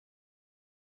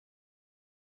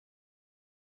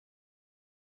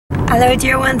Hello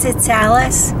dear ones, it's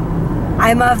Alice.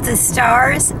 I'm of the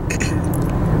stars.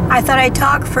 I thought I'd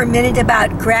talk for a minute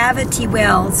about gravity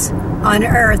wells on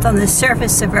Earth, on the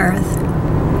surface of Earth,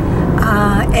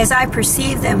 as I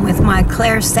perceive them with my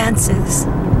clear senses.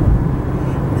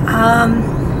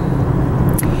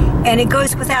 And it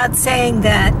goes without saying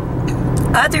that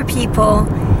other people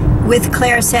with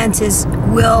clear senses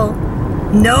will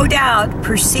no doubt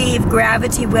perceive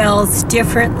gravity wells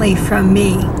differently from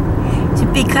me,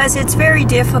 because it's very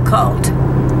difficult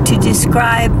to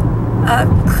describe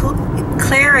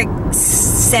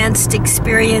clear-sensed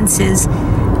experiences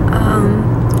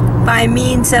by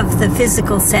means of the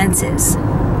physical senses,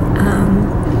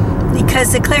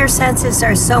 because the clear senses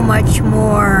are so much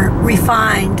more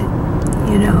refined,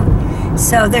 you know,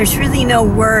 so there's really no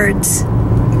words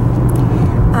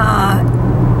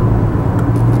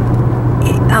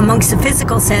amongst the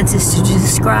physical senses to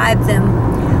describe them.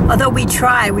 Although we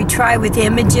try with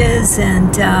images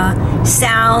and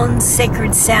sounds,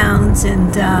 sacred sounds,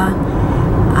 and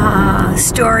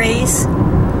stories,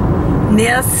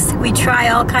 myths. We try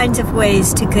all kinds of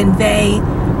ways to convey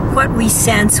what we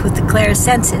sense with the clear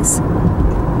senses.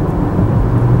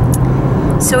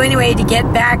 So anyway, to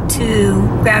get back to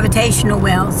gravitational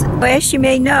wells. As you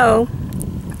may know,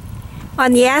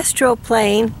 on the astral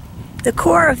plane, the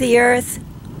core of the Earth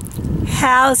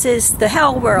houses the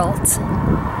hell worlds.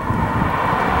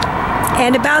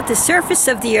 And about the surface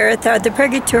of the Earth are the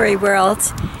purgatory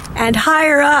worlds, and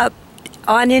higher up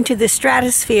on into the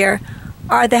stratosphere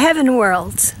are the heaven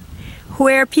worlds,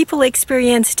 where people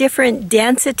experience different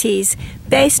densities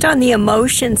based on the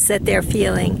emotions that they're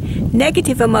feeling.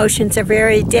 Negative emotions are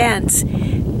very dense.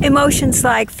 Emotions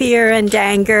like fear and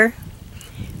anger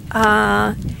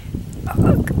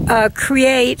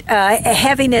create a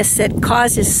heaviness that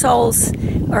causes souls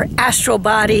or astral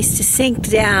bodies to sink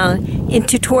down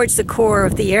towards the core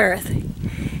of the Earth.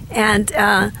 And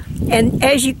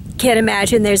as you can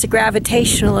imagine, there's a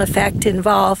gravitational effect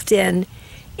involved in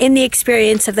the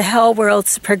experience of the hell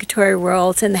worlds, the purgatory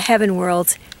worlds, and the heaven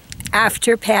worlds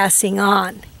after passing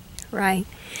on, right?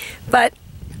 But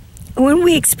when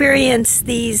we experience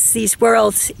these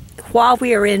worlds while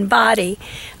we are in body,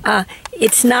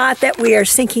 it's not that we are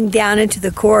sinking down into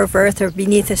the core of Earth or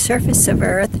beneath the surface of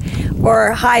Earth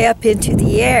or high up into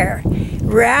the air.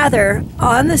 Rather,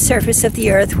 on the surface of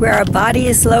the Earth where our body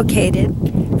is located,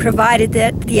 provided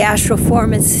that the astral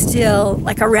form is still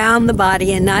like around the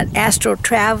body and not astral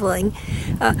traveling,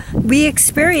 we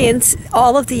experience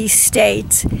all of these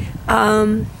states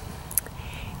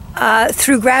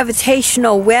through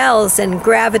gravitational wells and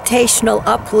gravitational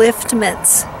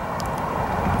upliftments.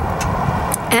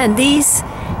 And these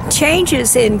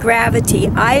changes in gravity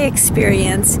I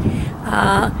experience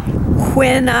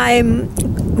when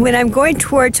I'm going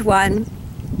towards one,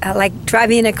 like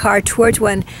driving in a car towards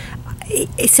one,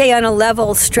 say on a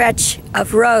level stretch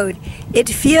of road, it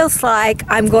feels like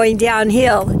I'm going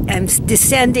downhill. I'm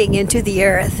descending into the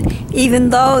earth,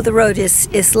 even though the road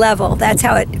is level. That's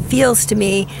how it feels to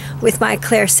me with my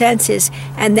clear senses,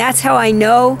 and that's how I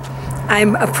know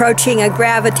I'm approaching a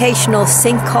gravitational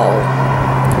sinkhole,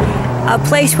 a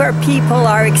place where people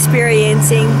are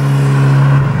experiencing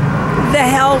the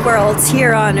hell worlds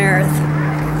here on Earth.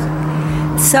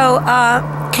 So,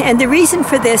 and the reason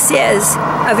for this is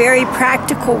a very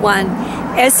practical one.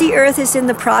 As the Earth is in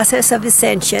the process of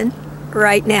ascension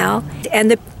right now, and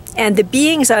the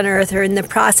beings on Earth are in the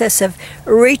process of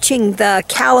reaching the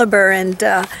caliber and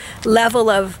level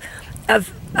of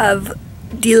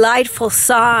delightful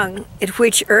song at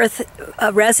which Earth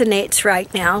resonates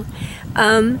right now,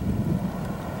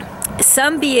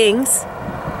 some beings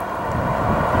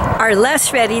are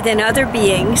less ready than other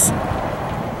beings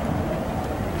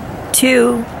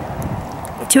to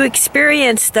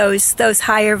experience those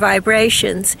higher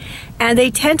vibrations, and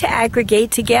they tend to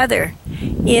aggregate together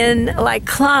in like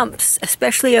clumps,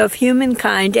 especially of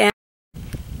humankind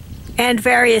and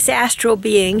various astral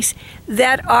beings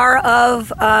that are of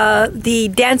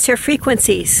the denser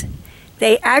frequencies.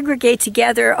 They aggregate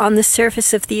together on the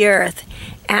surface of the Earth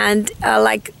and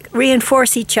like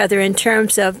reinforce each other in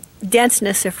terms of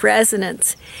denseness of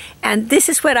resonance. And this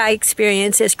is what I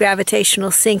experience as gravitational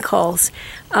sinkholes.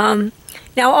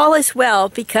 Now all is well,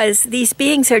 because these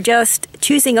beings are just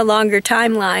choosing a longer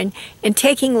timeline and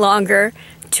taking longer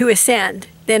to ascend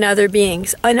than other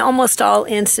beings in almost all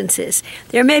instances.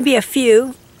 There may be a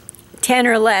few, 10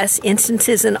 or less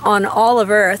instances on all of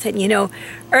Earth, and you know,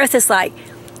 Earth is like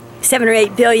 7 or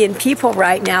 8 billion people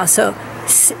right now, so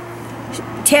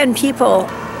 10 people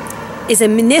is a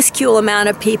minuscule amount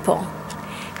of people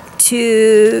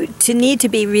to need to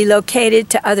be relocated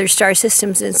to other star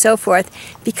systems and so forth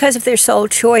because of their soul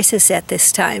choices at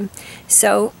this time.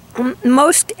 So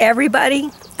most everybody,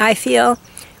 I feel,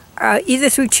 either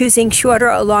through choosing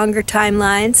shorter or longer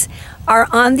timelines, are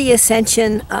on the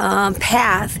ascension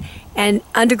path and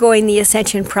undergoing the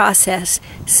ascension process.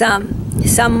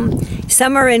 Some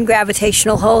are in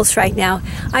gravitational holes right now.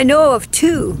 I know of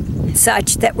 2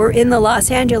 such that were in the Los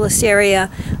Angeles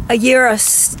area a year or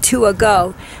 2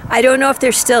 ago. I don't know if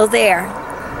they're still there.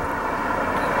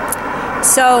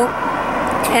 So,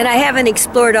 and I haven't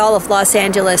explored all of Los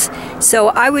Angeles, so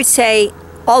I would say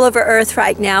all over Earth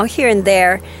right now, here and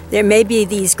there may be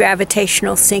these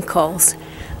gravitational sinkholes.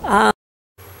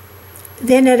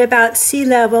 Then at about sea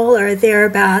level or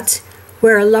thereabouts,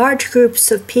 where large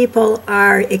groups of people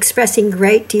are expressing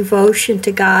great devotion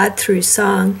to God through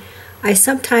song, I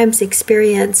sometimes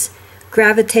experience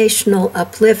gravitational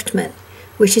upliftment,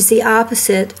 which is the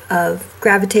opposite of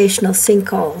gravitational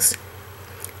sinkholes.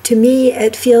 To me,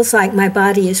 it feels like my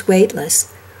body is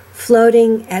weightless,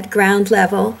 floating at ground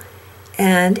level,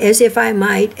 and as if I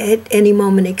might at any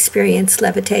moment experience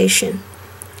levitation.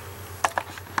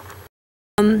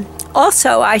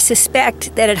 Also, I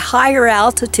suspect that at higher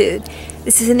altitude,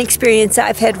 this is an experience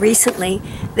I've had recently,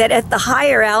 that at the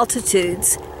higher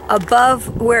altitudes,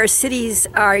 above where cities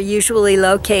are usually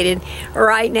located,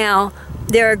 right now,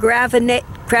 there are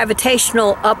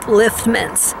gravitational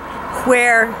upliftments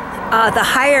where the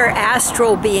higher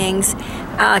astral beings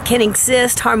can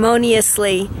exist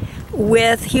harmoniously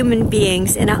with human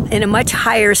beings in a much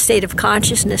higher state of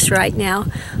consciousness right now.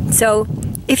 So,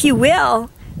 if you will,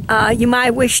 you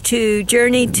might wish to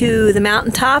journey to the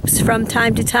mountaintops from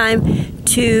time to time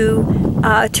to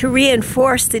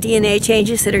reinforce the DNA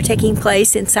changes that are taking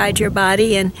place inside your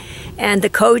body and the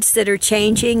codes that are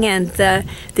changing and the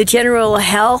general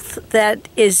health that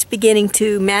is beginning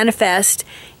to manifest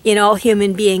in all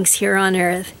human beings here on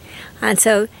Earth. And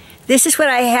so this is what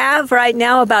I have right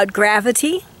now about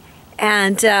gravity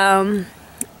and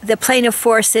the plane of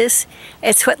forces.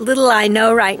 It's what little I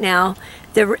know right now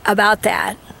about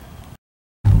that.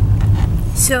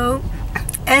 So,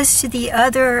 as to the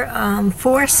other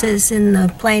forces in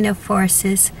the plane of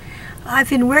forces, I've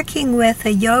been working with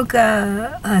a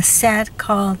yoga set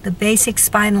called the Basic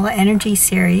Spinal Energy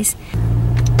Series,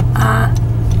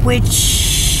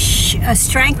 which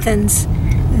strengthens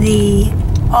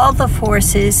all the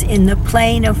forces in the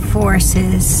plane of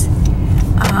forces,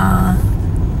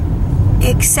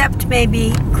 except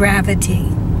maybe gravity.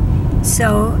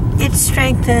 So it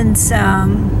strengthens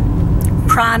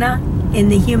prana in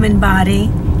the human body,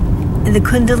 the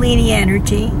kundalini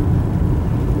energy,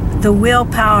 the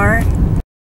willpower,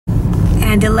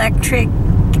 and electric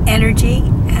energy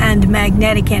and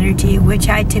magnetic energy, which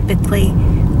I typically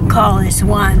call as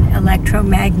one,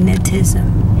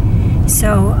 electromagnetism.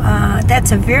 So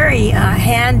that's a very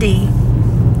handy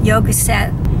yoga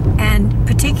set, and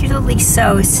particularly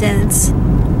so since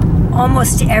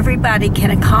almost everybody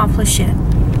can accomplish it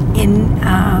in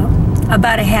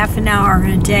about a half an hour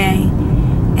a day,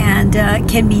 and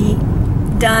can be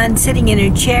done sitting in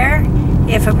a chair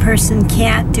if a person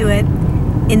can't do it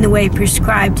in the way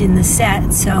prescribed in the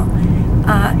set. So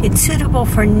it's suitable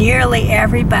for nearly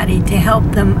everybody to help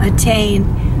them attain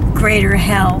greater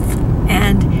health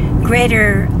and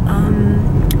greater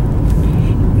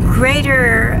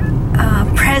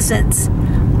presence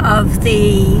of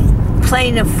the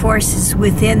plane of forces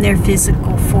within their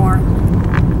physical form.